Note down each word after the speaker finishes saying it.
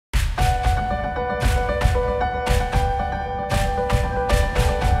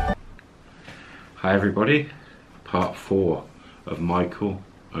Hi everybody, part 4 of Michael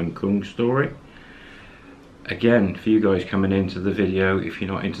and Kung's story. Again, for you guys coming into the video, if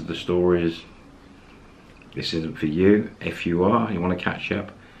you're not into the stories, this isn't for you. If you are, you want to catch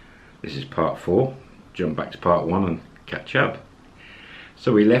up, this is part 4. Jump back to part 1 and catch up.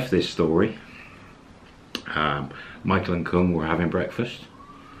 So we left this story. Michael and Kung were having breakfast,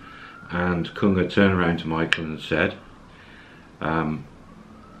 and Kung had turned around to Michael and said,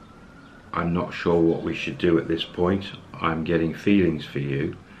 I'm not sure what we should do at this point. I'm getting feelings for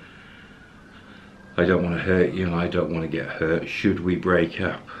you. I don't want to hurt you and I don't want to get hurt. Should we break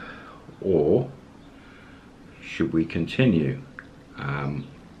up or should we continue? I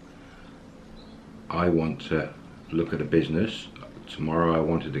want to look at a business. Tomorrow I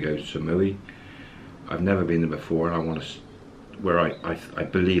wanted to go to Samui. I've never been there before, and I want to, where I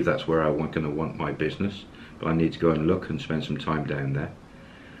believe that's where I'm going to want my business, but I need to go and look and spend some time down there.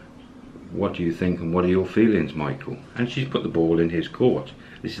 What do you think and what are your feelings, Michael? And she's put the ball in his court.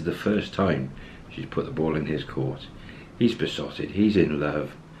 This is the first time she's put the ball in his court. He's besotted, he's in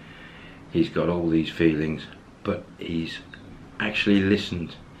love, he's got all these feelings, but he's actually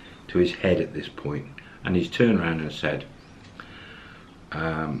listened to his head at this point, and he's turned around and said,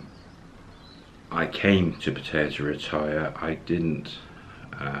 I came to prepare to retire. I didn't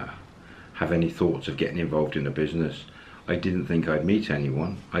have any thoughts of getting involved in a business. I didn't think I'd meet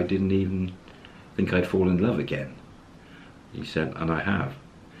anyone. I didn't even think I'd fall in love again. He said, and I have.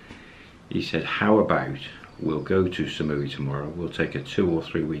 He said, how about we'll go to Samui tomorrow, we'll take a 2 or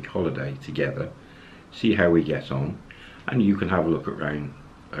 3 week holiday together, see how we get on, and you can have a look around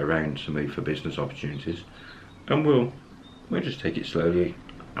Samui for business opportunities, and we'll just take it slowly,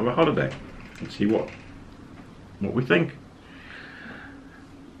 have a holiday, and see what we think.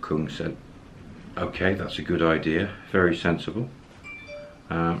 Kung said, okay, that's a good idea, very sensible.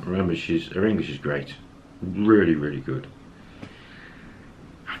 Remember, her English is great, really good.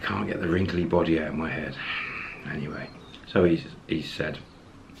 I can't get the wrinkly body out of my head. Anyway, so he said,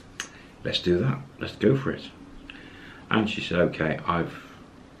 let's do that, let's go for it. And she said, okay, I've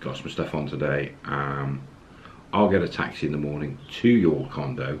got some stuff on today. I'll get a taxi in the morning to your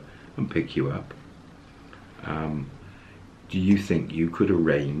condo and pick you up. Do you think you could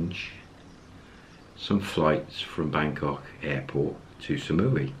arrange some flights from Bangkok airport to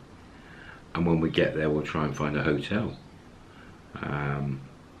Samui, and when we get there we'll try and find a hotel? And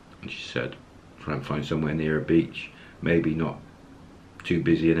she said, try and find somewhere near a beach, maybe not too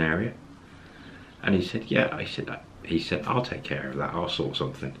busy an area. And he said, yeah. He said, I'll take care of that, I'll sort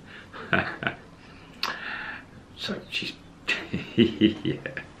something. So she's yeah.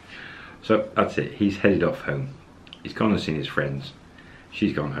 So that's it, he's headed off home. He's gone and seen his friends.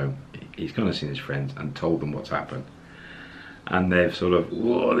 She's gone home. He's gone and seen his friends and told them what's happened. And they've sort of,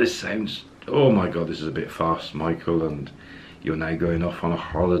 whoa, this sounds, oh my God, this is a bit fast, Michael, and you're now going off on a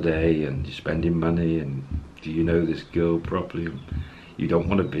holiday and you're spending money, and do you know this girl properly? And you don't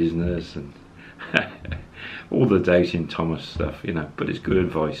want a business, and all the doubting Thomas stuff, you know, but it's good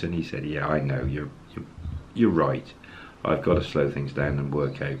advice. And he said, yeah, I know, you're right. I've got to slow things down and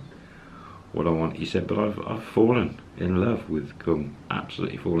work out what I want. He said, but I've fallen in love with Kung,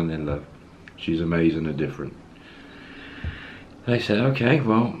 absolutely fallen in love. She's amazing and different. They said, okay,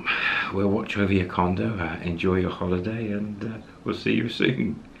 well, we'll watch over your condo, enjoy your holiday, and we'll see you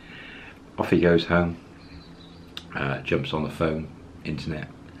soon. Off he goes home, jumps on the phone, internet,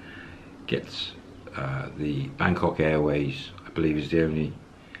 gets the Bangkok Airways, I believe is the only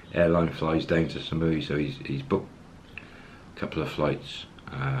airline flies down to Samui, so he's booked a couple of flights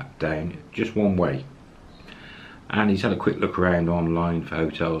down, just one way, and he's had a quick look around online for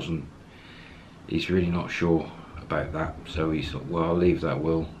hotels, and he's really not sure about that. So he thought, well, I'll leave that,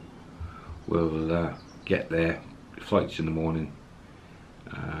 we'll get there, flights in the morning,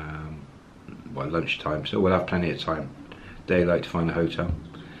 by lunchtime, so we'll have plenty of time, daylight, to find a hotel.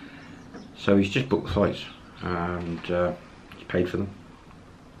 So he's just booked the flights, and he's paid for them.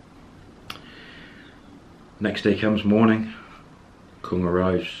 Next day comes, morning, Kung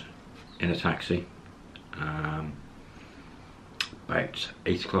arrives in a taxi, about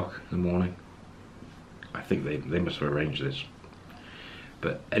 8 o'clock in the morning. I think they must have arranged this,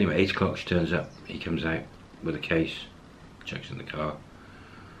 but anyway, 8 o'clock she turns up. He comes out with a case, checks in the car,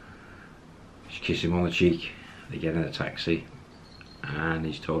 she kisses him on the cheek, they get in a taxi, and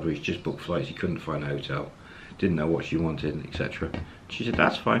he's told her he's just booked flights, he couldn't find a hotel, didn't know what she wanted, etc. She said,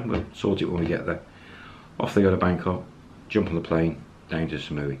 that's fine, we'll sort it when we get there. Off they go to Bangkok, jump on the plane, down to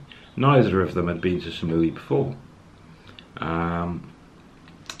Samui. Neither of them had been to Samui before, and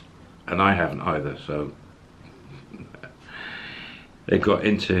I haven't either, so They've got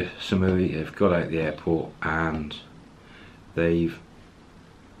into Samui, they've got out the airport, and they've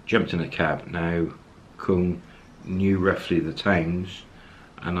jumped in a cab. Now, Kung knew roughly the towns,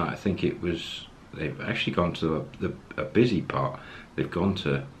 and I think it was, they've actually gone to a busy part. They've gone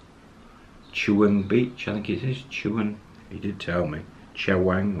to Chuang Beach, I think it is, Chuang, he did tell me,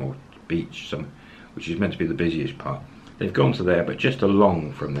 Chawang or Beach, something, which is meant to be the busiest part. They've gone to there, but just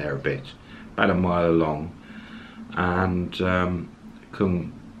along from there a bit, about a mile along, and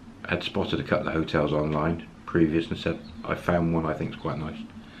Kung had spotted a couple of hotels online previous and said, I found one I think is quite nice,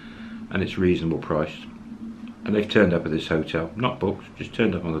 and it's reasonable priced. And they've turned up at this hotel, not booked, just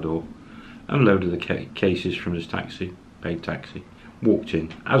turned up on the door, unloaded the cases from his taxi, paid taxi, walked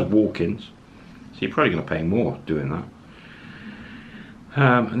in, as walk-ins, so you're probably going to pay more doing that.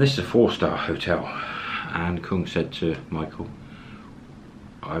 And this is a 4-star hotel, and Kung said to Michael,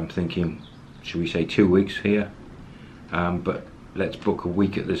 I'm thinking, should we say 2 weeks here, but let's book a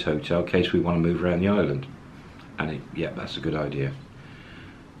week at this hotel in case we want to move around the island. And yeah, that's a good idea.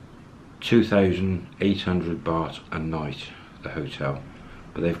 2,800 baht a night, the hotel,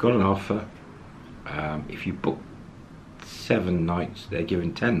 but they've got an offer. If you book 7 nights, they're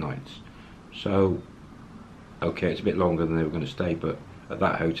giving 10 nights. So okay, it's a bit longer than they were going to stay, but at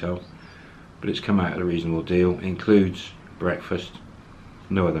that hotel, but it's come out at a reasonable deal. It includes breakfast,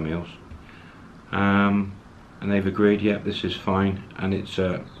 no other meals, and they've agreed, yep, this is fine. And it's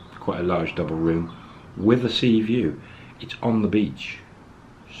quite a large double room with a sea view. It's on the beach,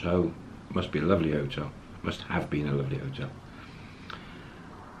 so it must be a lovely hotel, must have been a lovely hotel.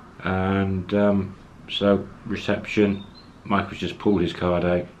 And so reception, Michael's just pulled his card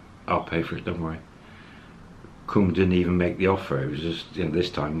out, I'll pay for it, don't worry. Kung didn't even make the offer, it was just, you know, this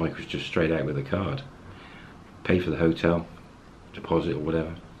time Mike was just straight out with a card. Paid for the hotel, deposit or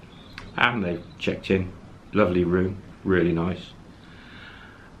whatever, and they checked in. Lovely room, really nice.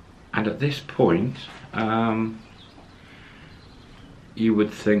 And at this point, you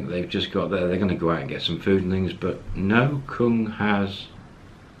would think they've just got there, they're going to go out and get some food and things, but no, Kung has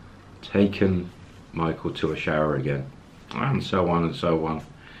taken Michael to a shower again, and so on and so on.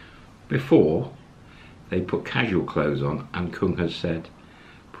 Before, they put casual clothes on, and Kung has said,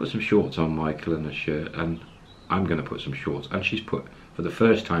 put some shorts on, Michael, and a shirt, and I'm going to put some shorts. And she's put, for the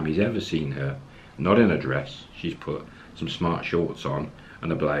first time he's ever seen her, not in a dress, she's put some smart shorts on,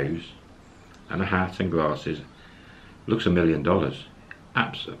 and a blouse, and a hat and glasses. Looks $1 million.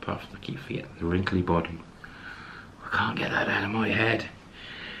 Absolute puff, I keep forgetting the wrinkly body. I can't get that out of my head.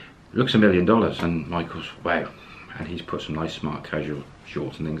 Looks $1 million, and Michael's, wow. And he's put some nice smart casual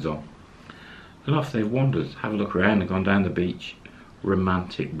shorts and things on. And off they've wandered, have a look around, and gone down the beach.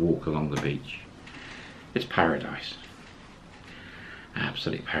 Romantic walk along the beach. It's paradise.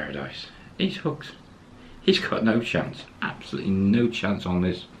 Absolute paradise. He's hooked. He's got no chance, absolutely no chance on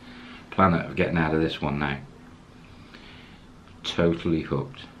this planet of getting out of this one now. Totally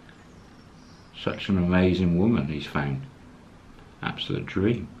hooked. Such an amazing woman he's found. Absolute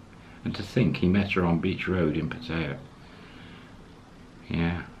dream. And to think he met her on Beach Road in Pattaya.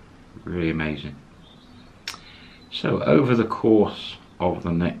 Yeah, really amazing. So over the course of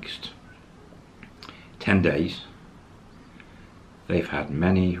the next 10 days, they've had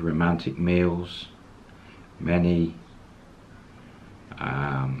many romantic meals, many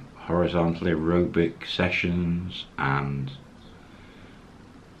horizontal aerobic sessions, and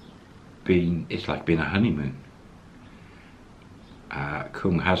it's like been a honeymoon.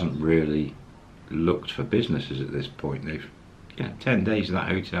 Kung hasn't really looked for businesses at this point. They've, 10 days in that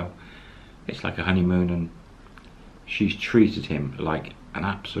hotel, it's like a honeymoon, and she's treated him like an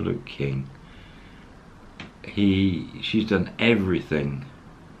absolute king. She's done everything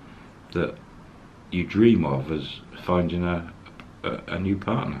that you dream of as finding a new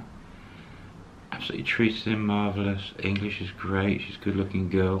partner. Absolutely treated him marvellous. English is great, she's a good looking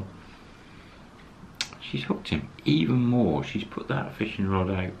girl. She's hooked him even more. She's put that fishing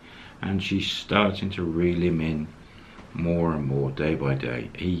rod out, and she's starting to reel him in more and more day by day.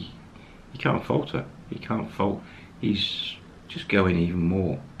 He can't fault her. He can't fault. He's just going even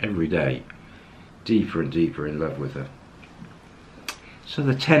more every day, deeper and deeper in love with her. So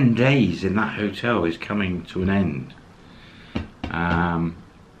the 10 days in that hotel is coming to an end, and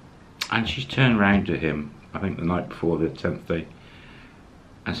she's turned round to him, I think the night before the 10th day,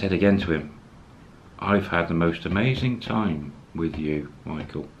 and said again to him, I've had the most amazing time with you,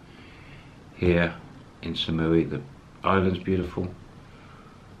 Michael, here in Samui. The island's beautiful.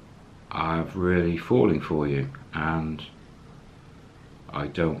 I'm really falling for you, and I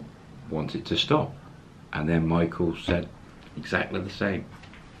don't want it to stop. And then Michael said exactly the same.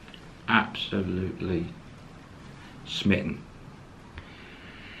 Absolutely smitten.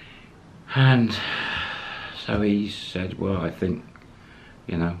 And so he said, well, I think,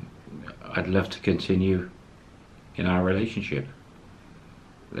 you know, I'd love to continue in our relationship.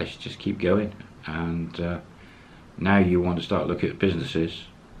 Let's just keep going. And now you want to start looking at businesses.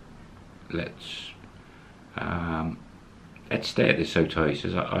 Let's stay at this hotel. He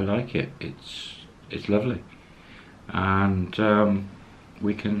says, I like it. It's lovely, and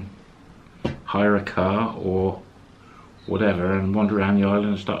we can hire a car or whatever and wander around the island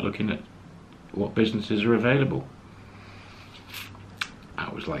and start looking at what businesses are available.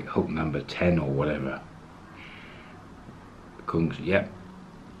 That was like hope number 10 or whatever. Kung said, yep,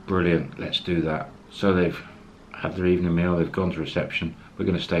 brilliant, let's do that. So they've had their evening meal, they've gone to reception. We're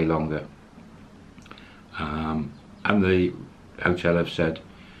going to stay longer, and the hotel have said,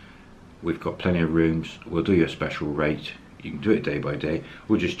 we've got plenty of rooms, we'll do you a special rate, you can do it day by day,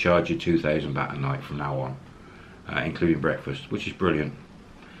 we'll just charge you 2,000 baht a night from now on, including breakfast, which is brilliant.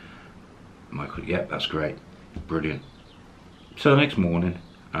 Michael, yep, that's great, brilliant. So the next morning,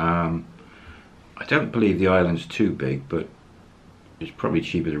 I don't believe the island's too big, but it's probably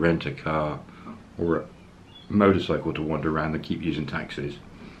cheaper to rent a car or a motorcycle to wander around than keep using taxis.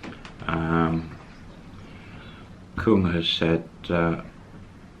 Kung has said that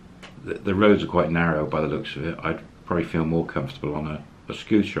the roads are quite narrow by the looks of it. I'd probably feel more comfortable on a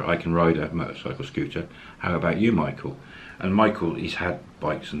scooter. I can ride a motorcycle scooter. How about you, Michael? And Michael, he's had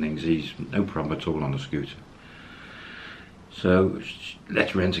bikes and things, he's no problem at all on a scooter. So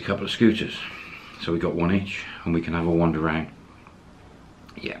let's rent a couple of scooters. So we got one each and we can have a wander around.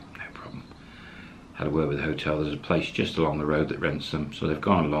 Yeah, no problem. Had a word with the hotel. There's a place just along the road that rents them. So they've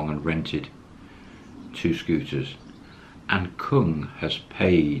gone along and rented 2 scooters. And Kung has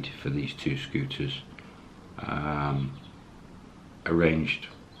paid for these 2 scooters. Arranged,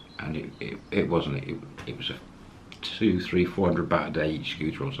 and it wasn't, it was a 200, 300, 400 baht a day each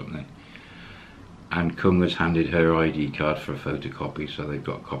scooter or something. And Kung has handed her ID card for a photocopy, so they've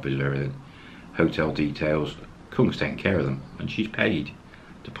got copies of everything. Hotel details. Kung's taking care of them, and she's paid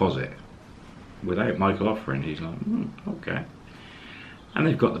deposit without Michael offering. He's like, okay. And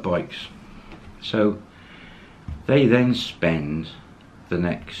they've got the bikes. So they then spend the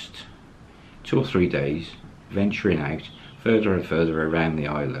next 2 or 3 days venturing out further and further around the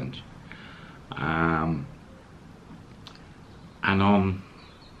island. And on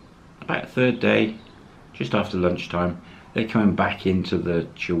about the 3rd day, just after lunchtime, they're coming back into the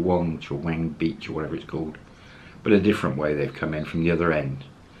Chaweng beach or whatever it's called, but a different way. They've come in from the other end,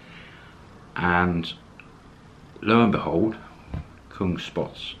 and lo and behold, Kung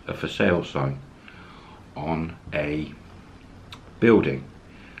spots a for sale sign on a building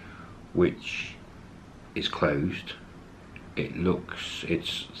which is closed.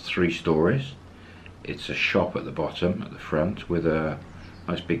 It's 3 stories. It's a shop at the bottom, at the front, with a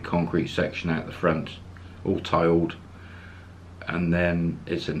nice big concrete section out the front, all tiled, and then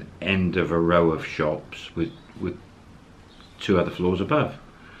it's an end of a row of shops with 2 other floors above.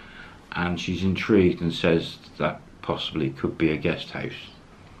 And she's intrigued and says that possibly could be a guest house,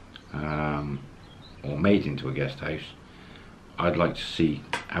 or made into a guest house. I'd like to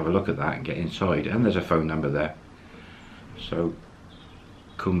have a look at that and get inside. And there's a phone number there. So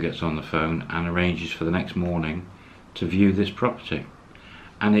Kung gets on the phone and arranges for the next morning to view this property.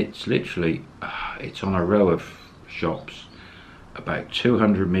 And it's literally, it's on a row of shops. About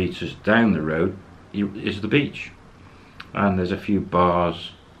 200 meters down the road is the beach, and there's a few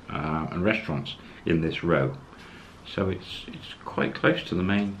bars and restaurants in this row. So it's quite close to the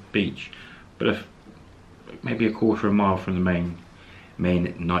main beach, but maybe a quarter of a mile from the main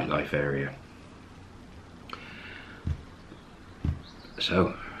nightlife area.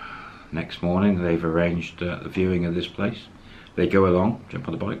 So next morning they've arranged the viewing of this place. They go along, jump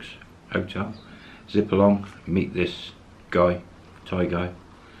on the bikes, hotel, zip along, meet this guy, Thai guy. And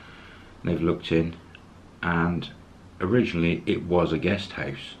they've looked in, and originally it was a guest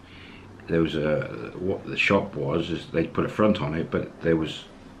house. There was what the shop was is they'd put a front on it, but there was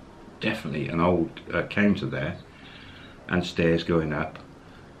definitely an old counter there and stairs going up,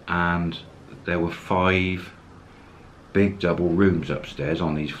 and there were 5 big double rooms upstairs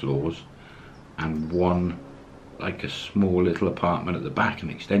on these floors, and one like a small little apartment at the back, an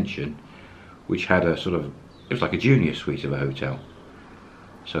extension, which had a sort of, it was like a junior suite of a hotel.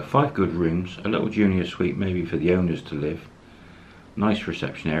 So 5 good rooms, a little junior suite maybe for the owners to live, nice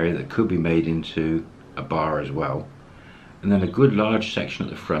reception area that could be made into a bar as well, and then a good large section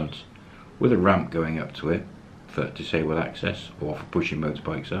at the front with a ramp going up to it for disabled access or for pushing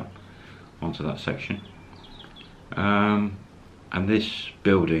motorbikes up onto that section. And this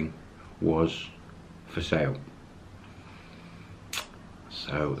building was for sale.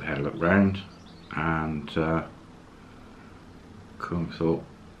 So they had a look round, and Kung thought,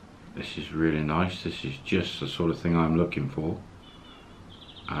 this is really nice, this is just the sort of thing I'm looking for.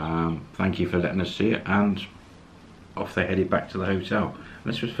 Thank you for letting us see it, and off they headed back to the hotel.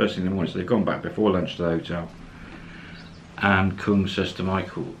 And this was first thing in the morning, so they'd gone back before lunch to the hotel. And Kung says to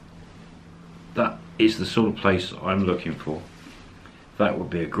Michael, that is the sort of place I'm looking for. That would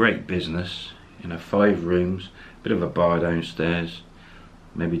be a great business, 5 rooms, bit of a bar downstairs,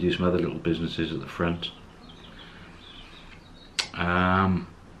 maybe do some other little businesses at the front.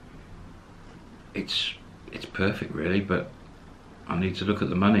 It's perfect really, but I need to look at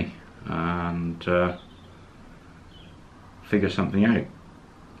the money and figure something out.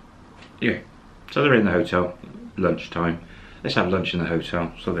 Yeah, so they're in the hotel, lunchtime. Let's have lunch in the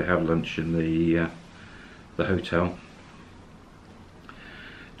hotel. So they have lunch in the hotel.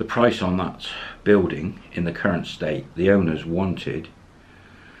 The price on that building in the current state, the owners wanted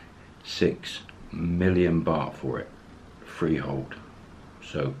 6 million baht for it, freehold.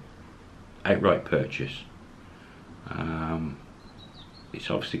 So outright purchase. It's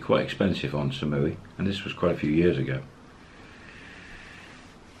obviously quite expensive on Samui, and this was quite a few years ago.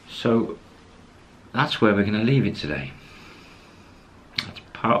 So that's where we're going to leave it today. That's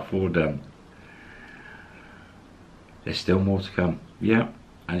part 4 done. There's still more to come. Yeah,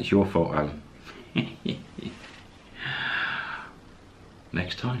 and it's your fault, Alan.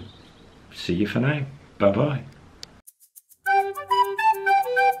 Next time. See you for now. Bye bye.